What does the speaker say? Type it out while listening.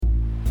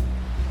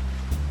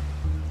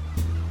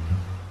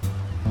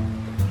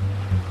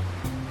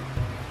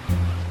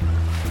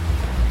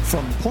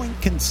From Point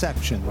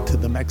Conception to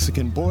the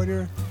Mexican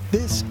border,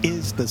 this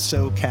is the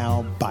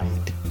SoCal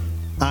Bite.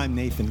 I'm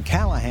Nathan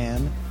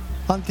Callahan.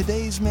 On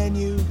today's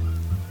menu,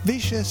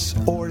 vicious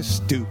or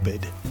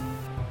stupid.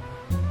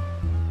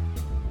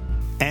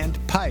 And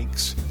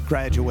Pike's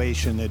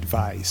graduation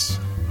advice.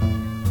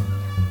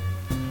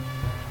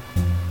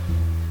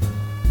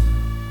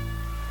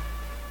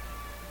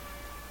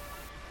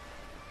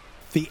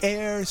 The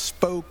air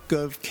spoke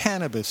of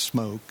cannabis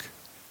smoke.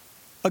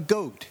 A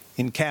goat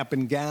in cap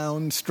and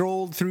gown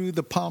strolled through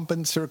the pomp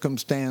and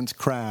circumstance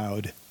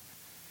crowd.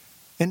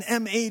 An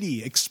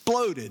M80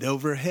 exploded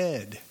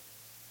overhead.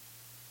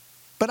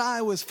 But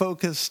I was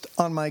focused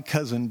on my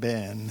cousin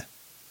Ben.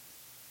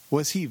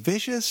 Was he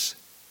vicious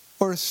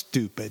or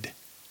stupid?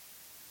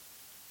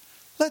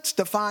 Let's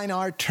define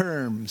our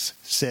terms,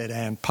 said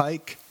Ann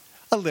Pike,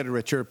 a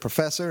literature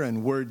professor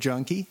and word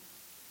junkie.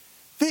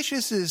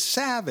 Vicious is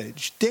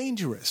savage,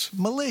 dangerous,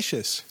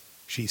 malicious,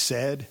 she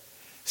said.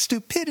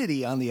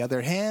 Stupidity, on the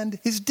other hand,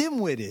 is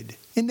dim-witted,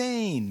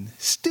 inane,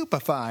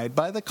 stupefied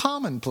by the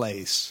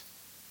commonplace.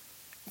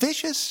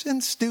 Vicious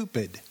and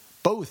stupid,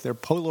 both are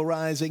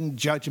polarizing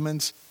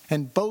judgments,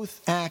 and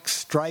both acts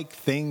strike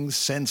things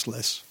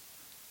senseless.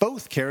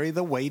 Both carry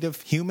the weight of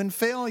human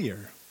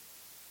failure.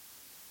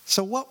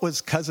 So what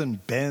was Cousin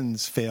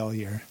Ben's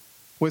failure?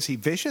 Was he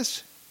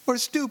vicious or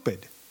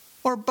stupid,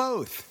 or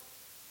both?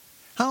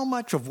 How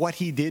much of what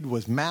he did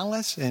was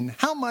malice, and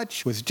how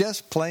much was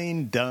just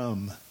plain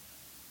dumb?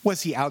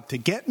 Was he out to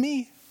get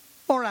me,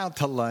 or out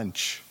to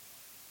lunch?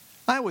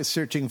 I was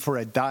searching for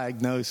a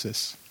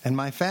diagnosis, and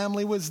my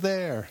family was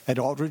there at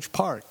Aldridge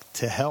Park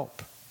to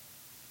help.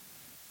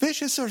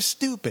 Vicious or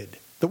stupid,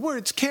 the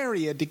words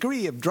carry a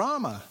degree of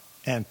drama,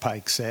 Aunt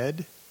Pike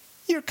said.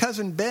 Your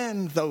cousin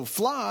Ben, though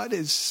flawed,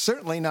 is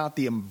certainly not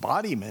the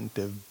embodiment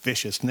of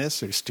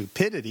viciousness or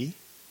stupidity.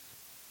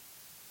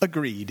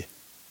 Agreed.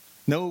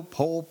 No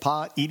Pol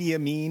Pot, Idi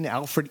Amin,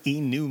 Alfred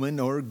E. Newman,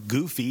 or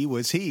Goofy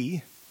was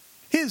he.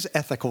 His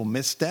ethical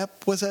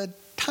misstep was a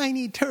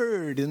tiny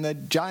turd in the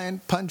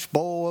giant punch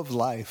bowl of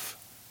life.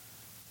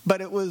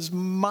 But it was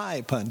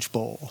my punch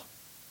bowl.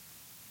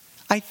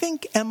 I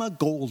think Emma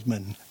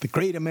Goldman, the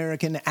great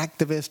American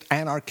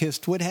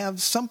activist-anarchist, would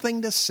have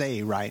something to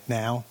say right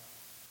now.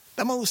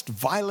 The most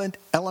violent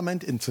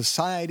element in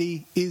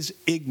society is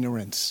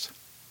ignorance.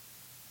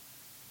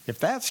 If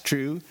that's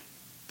true,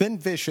 then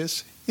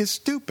vicious is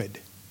stupid.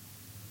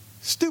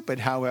 Stupid,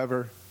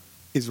 however,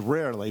 is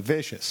rarely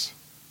vicious.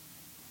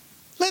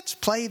 Let's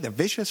play the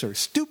vicious or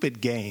stupid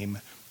game,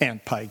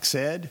 Aunt Pike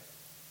said.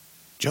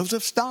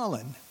 Joseph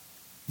Stalin,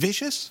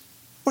 vicious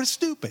or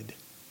stupid?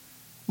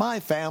 My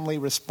family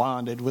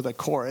responded with a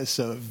chorus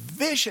of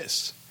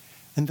vicious,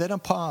 and then a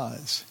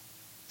pause.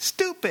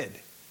 Stupid,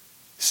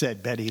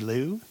 said Betty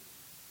Lou.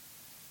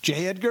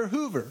 J. Edgar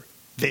Hoover,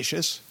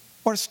 vicious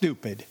or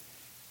stupid?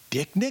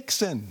 Dick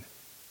Nixon,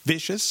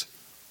 vicious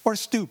or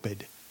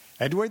stupid?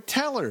 Edward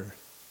Teller,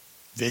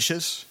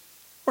 vicious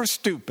or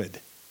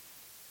stupid?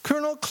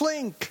 Colonel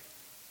Klink,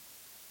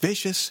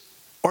 vicious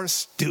or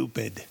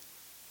stupid?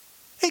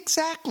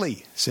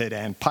 Exactly, said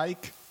Aunt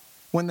Pike.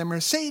 When the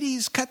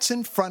Mercedes cuts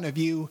in front of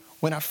you,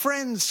 when a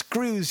friend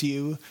screws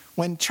you,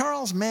 when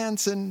Charles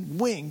Manson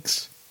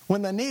winks,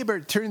 when the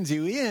neighbor turns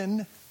you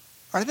in,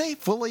 are they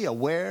fully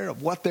aware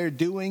of what they're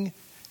doing,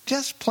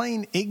 just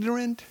plain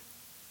ignorant,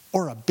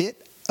 or a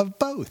bit of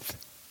both?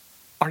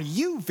 Are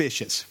you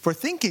vicious for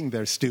thinking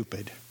they're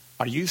stupid?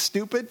 Are you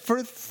stupid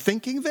for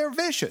thinking they're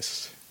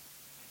vicious?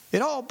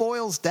 It all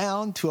boils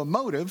down to a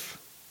motive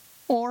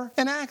or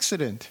an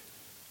accident.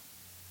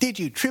 Did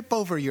you trip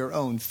over your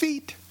own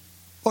feet,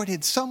 or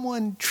did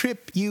someone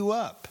trip you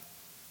up?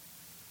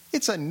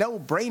 It's a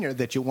no-brainer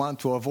that you want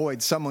to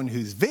avoid someone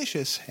who's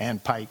vicious,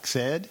 Aunt Pike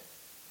said.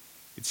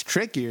 It's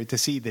trickier to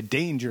see the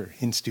danger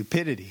in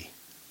stupidity.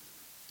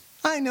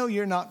 I know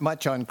you're not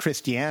much on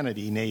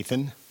Christianity,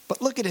 Nathan, but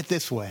look at it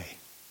this way.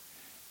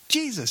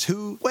 Jesus,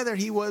 who, whether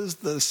he was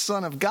the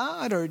Son of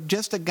God or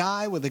just a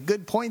guy with a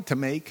good point to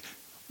make,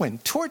 when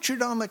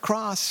tortured on the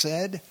cross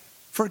said,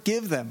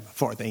 "Forgive them,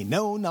 for they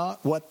know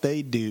not what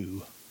they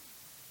do."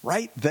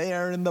 Right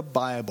there in the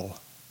Bible.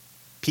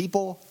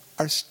 People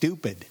are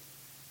stupid.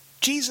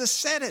 Jesus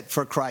said it,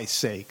 for Christ's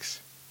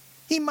sakes.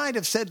 He might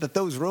have said that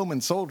those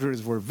Roman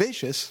soldiers were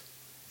vicious,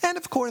 and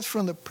of course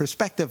from the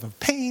perspective of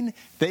pain,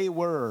 they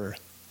were.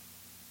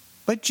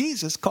 But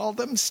Jesus called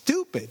them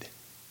stupid,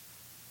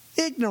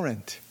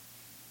 ignorant.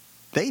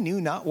 They knew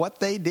not what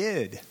they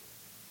did.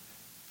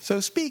 So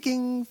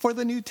speaking for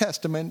the New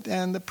Testament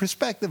and the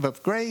perspective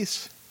of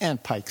grace,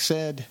 Aunt Pike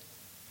said,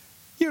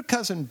 your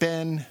cousin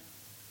Ben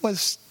was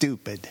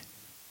stupid.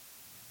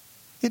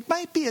 It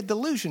might be a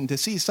delusion to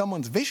see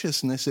someone's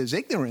viciousness as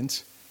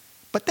ignorance,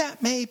 but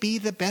that may be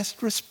the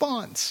best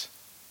response.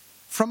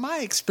 From my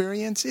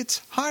experience,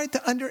 it's hard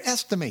to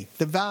underestimate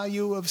the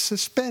value of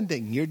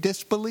suspending your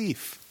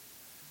disbelief.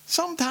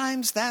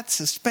 Sometimes that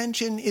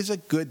suspension is a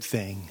good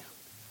thing,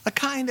 a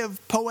kind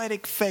of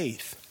poetic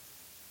faith,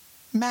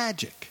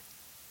 magic.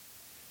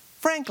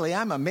 Frankly,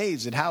 I'm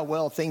amazed at how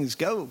well things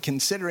go,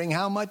 considering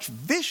how much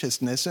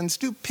viciousness and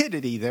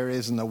stupidity there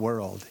is in the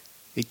world.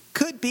 It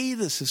could be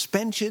the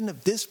suspension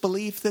of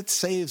disbelief that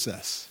saves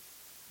us.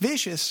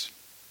 Vicious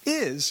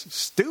is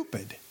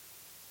stupid.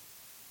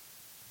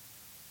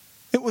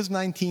 It was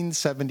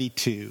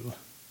 1972.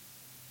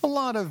 A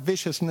lot of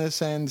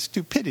viciousness and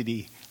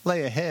stupidity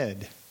lay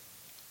ahead.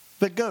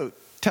 The goat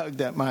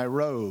tugged at my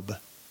robe.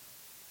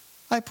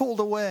 I pulled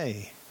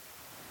away.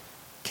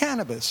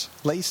 Cannabis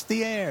laced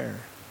the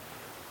air.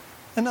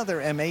 Another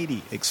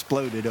M80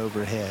 exploded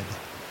overhead.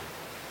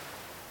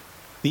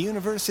 The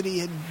university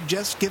had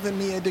just given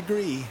me a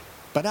degree,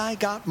 but I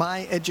got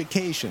my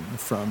education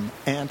from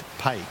Aunt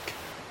Pike.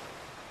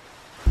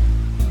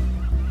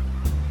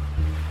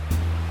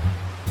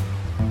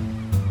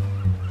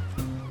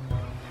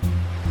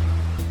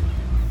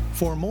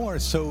 For more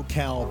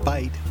SoCal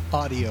Byte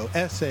audio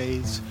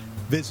essays,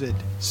 visit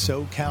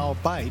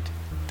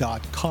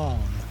SoCalByte.com.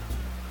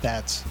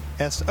 That's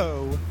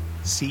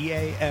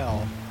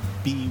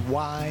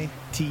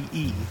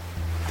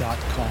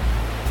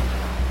SoCalByte.com.